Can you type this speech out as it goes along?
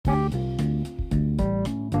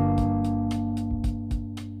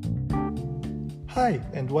Hi,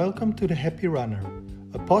 and welcome to The Happy Runner,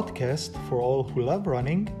 a podcast for all who love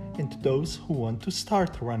running and those who want to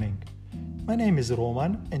start running. My name is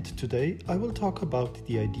Roman, and today I will talk about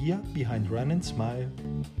the idea behind Run and Smile.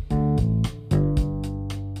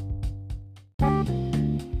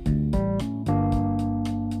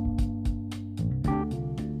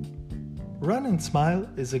 Run and Smile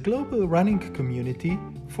is a global running community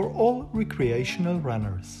for all recreational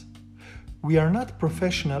runners. We are not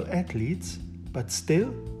professional athletes, but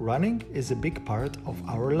still, running is a big part of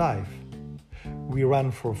our life. We run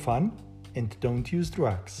for fun and don't use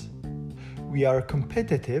drugs. We are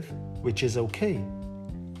competitive, which is okay.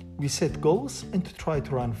 We set goals and try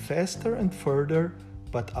to run faster and further,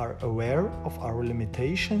 but are aware of our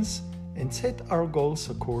limitations and set our goals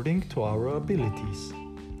according to our abilities.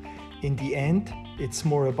 In the end, it's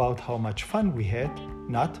more about how much fun we had,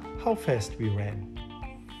 not how fast we ran.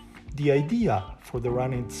 The idea for the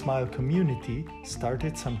Run and Smile community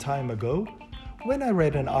started some time ago when I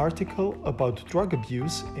read an article about drug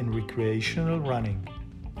abuse in recreational running.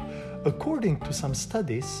 According to some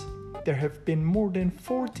studies, there have been more than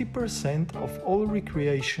 40% of all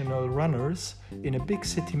recreational runners in a big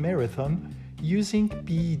city marathon using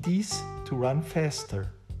PEDs to run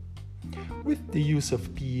faster. With the use of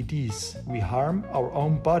PEDs, we harm our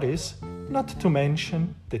own bodies, not to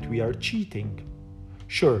mention that we are cheating.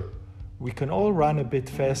 Sure, we can all run a bit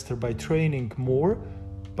faster by training more,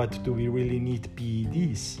 but do we really need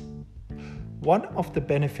PEDs? One of the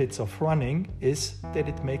benefits of running is that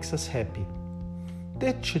it makes us happy.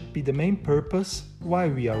 That should be the main purpose why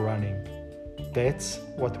we are running. That's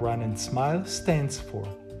what Run and Smile stands for.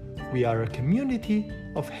 We are a community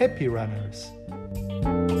of happy runners.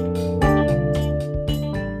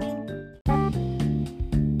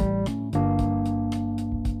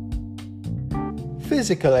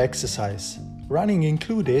 Physical exercise, running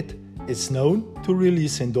included, is known to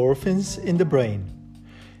release endorphins in the brain.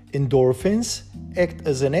 Endorphins act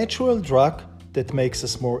as a natural drug that makes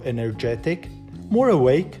us more energetic, more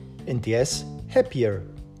awake, and yes, happier.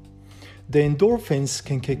 The endorphins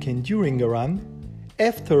can kick in during a run,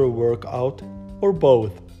 after a workout, or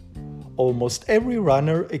both. Almost every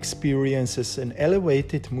runner experiences an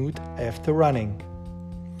elevated mood after running.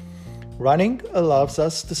 Running allows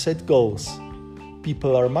us to set goals.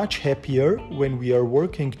 People are much happier when we are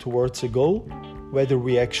working towards a goal, whether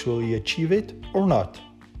we actually achieve it or not.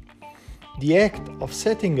 The act of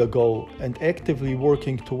setting a goal and actively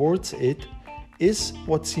working towards it is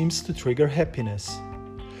what seems to trigger happiness.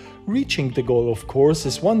 Reaching the goal, of course,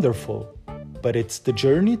 is wonderful, but it's the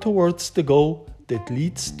journey towards the goal that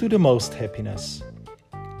leads to the most happiness.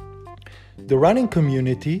 The running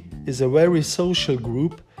community is a very social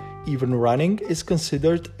group. Even running is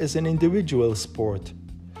considered as an individual sport.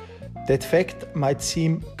 That fact might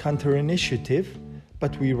seem counterintuitive,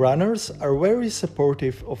 but we runners are very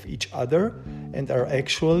supportive of each other and are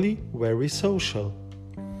actually very social.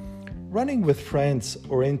 Running with friends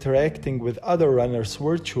or interacting with other runners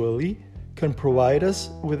virtually can provide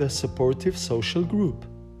us with a supportive social group.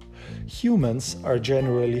 Humans are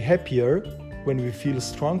generally happier when we feel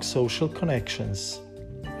strong social connections.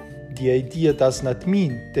 The idea does not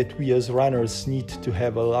mean that we as runners need to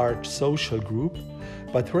have a large social group,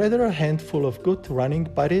 but rather a handful of good running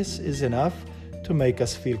buddies is enough to make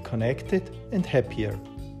us feel connected and happier.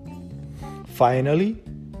 Finally,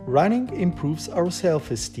 running improves our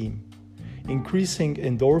self-esteem. Increasing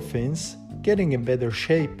endorphins, getting in better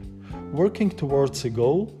shape, working towards a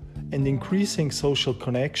goal, and increasing social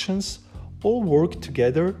connections all work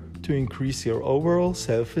together to increase your overall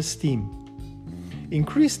self-esteem.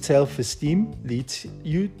 Increased self-esteem leads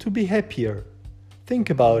you to be happier. Think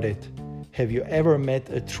about it. Have you ever met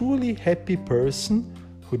a truly happy person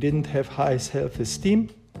who didn't have high self-esteem?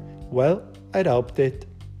 Well, I doubt it.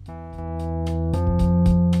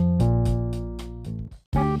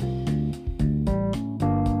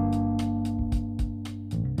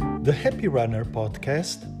 The Happy Runner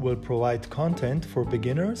podcast will provide content for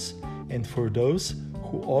beginners and for those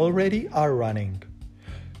who already are running.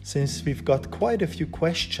 Since we've got quite a few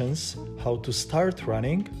questions how to start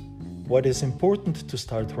running, what is important to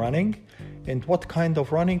start running, and what kind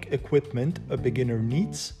of running equipment a beginner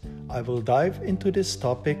needs, I will dive into these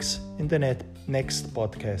topics in the next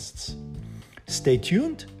podcasts. Stay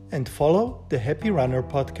tuned and follow the Happy Runner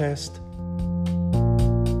podcast.